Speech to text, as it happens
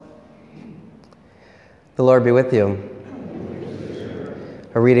The Lord be with you.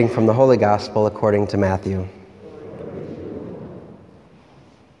 A reading from the Holy Gospel according to Matthew.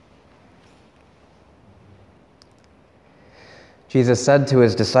 Jesus said to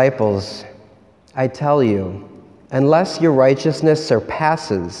his disciples, "I tell you, unless your righteousness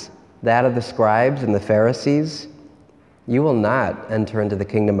surpasses that of the scribes and the Pharisees, you will not enter into the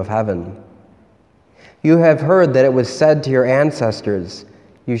kingdom of heaven. You have heard that it was said to your ancestors,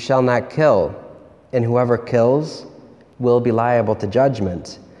 'You shall not kill,' and whoever kills will be liable to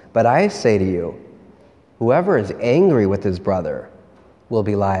judgment. But I say to you, whoever is angry with his brother will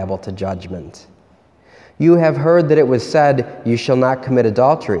be liable to judgment. You have heard that it was said, 'You shall not commit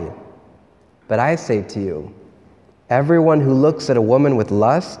adultery.' But I say to you, everyone who looks at a woman with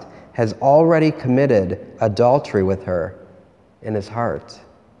lust has already committed adultery with her in his heart.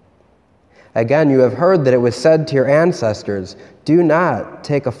 Again, you have heard that it was said to your ancestors, 'Do not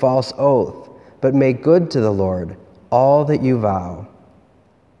take a false oath, but make good to the Lord all that you vow.'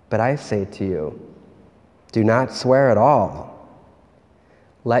 But I say to you, do not swear at all.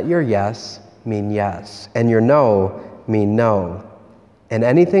 Let your yes mean yes, and your no mean no, and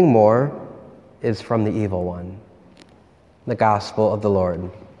anything more is from the evil one." The Gospel of the Lord.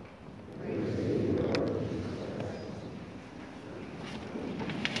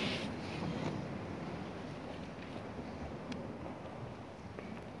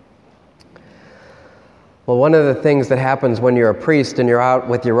 Well, one of the things that happens when you're a priest and you're out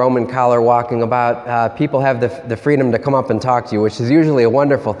with your Roman collar walking about, people have the freedom to come up and talk to you, which is usually a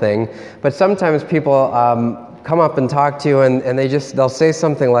wonderful thing. But sometimes people come up and talk to you and they'll say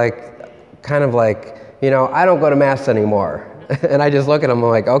something like, I don't go to Mass anymore. And I just look at them, I'm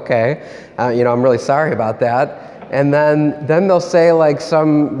like, okay, I'm really sorry about that. And then they'll say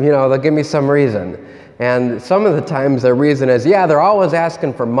they'll give me some reason. And some of the times their reason is, they're always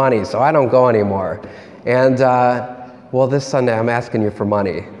asking for money, so I don't go anymore. And, this Sunday I'm asking you for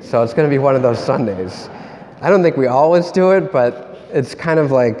money. So it's going to be one of those Sundays. I don't think we always do it, but it's kind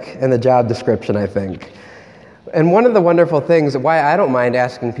of like in the job description, I think. And one of the wonderful things, why I don't mind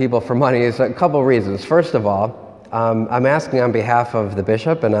asking people for money, is a couple reasons. First of all, I'm asking on behalf of the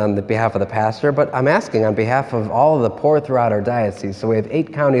bishop and on behalf of the pastor, but I'm asking on behalf of all of the poor throughout our diocese. So we have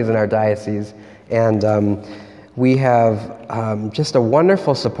 8 counties in our diocese, and we have just a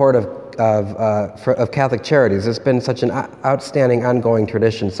wonderful support of Catholic Charities. It's been such an outstanding ongoing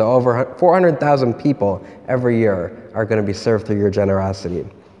tradition. So over 400,000 people every year are going to be served through your generosity.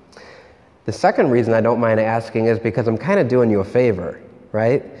 The second reason I don't mind asking is because I'm kind of doing you a favor,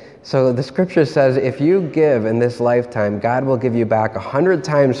 right? So the scripture says if you give in this lifetime, God will give you back 100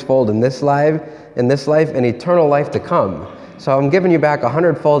 times fold in this life, and eternal life to come. So I'm giving you back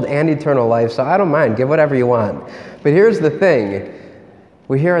 100-fold and eternal life, so I don't mind. Give whatever you want. But here's the thing.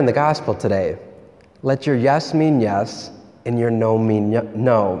 We hear in the gospel today, let your yes mean yes and your no mean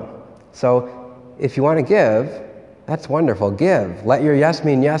no. So if you want to give, that's wonderful. Give. Let your yes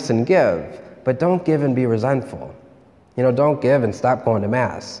mean yes and give. But don't give and be resentful. Don't give and stop going to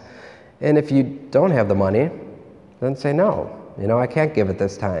Mass. And if you don't have the money, then say no. I can't give at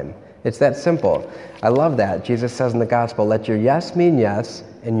this time. It's that simple. I love that. Jesus says in the gospel, let your yes mean yes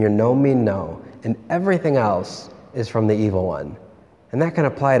and your no mean no. And everything else is from the evil one. And that can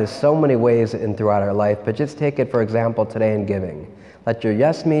apply to so many ways and throughout our life, but just take it, for example, today in giving. Let your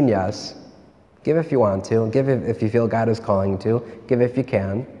yes mean yes. Give if you want to. Give if you feel God is calling you to. Give if you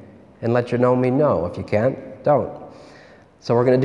can. And let your no mean no. If you can't, don't. So we're going to